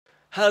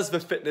Has the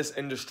fitness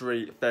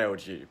industry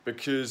failed you?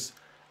 Because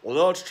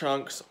large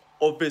chunks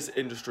of this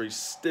industry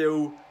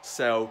still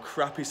sell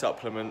crappy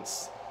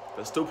supplements,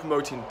 they're still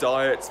promoting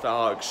diets that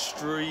are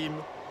extreme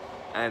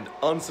and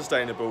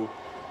unsustainable,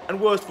 and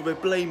worse, they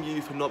blame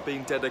you for not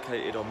being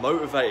dedicated or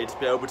motivated to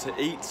be able to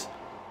eat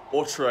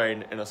or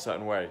train in a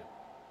certain way.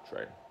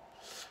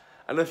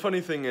 And the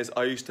funny thing is,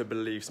 I used to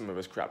believe some of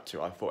this crap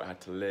too. I thought I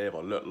had to live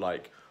or look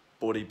like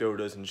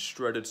bodybuilders and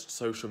shredded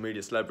social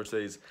media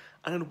celebrities,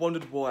 and then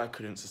wondered why I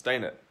couldn't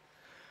sustain it.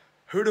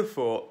 Who'd have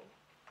thought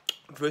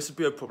this would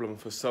be a problem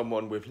for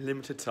someone with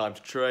limited time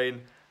to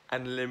train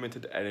and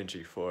limited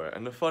energy for it?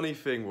 And the funny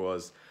thing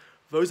was,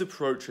 those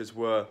approaches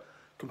were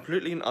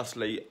completely and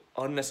utterly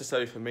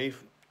unnecessary for me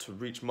to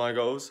reach my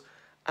goals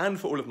and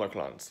for all of my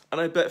clients. And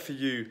I bet for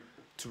you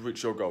to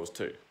reach your goals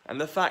too. And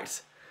the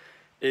fact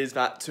is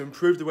that to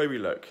improve the way we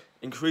look,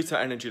 increase our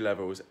energy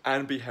levels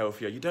and be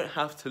healthier, you don't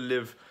have to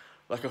live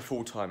like a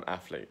full-time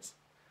athlete.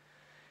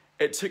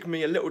 It took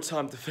me a little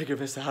time to figure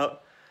this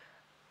out,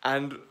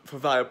 and for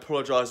that I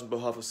apologise on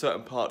behalf of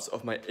certain parts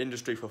of my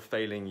industry for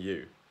failing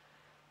you.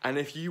 And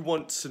if you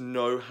want to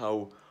know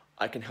how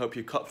I can help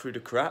you cut through the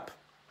crap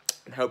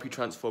and help you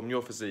transform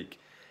your physique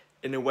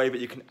in a way that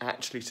you can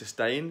actually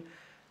sustain,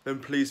 then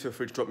please feel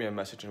free to drop me a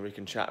message and we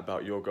can chat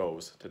about your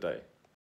goals today.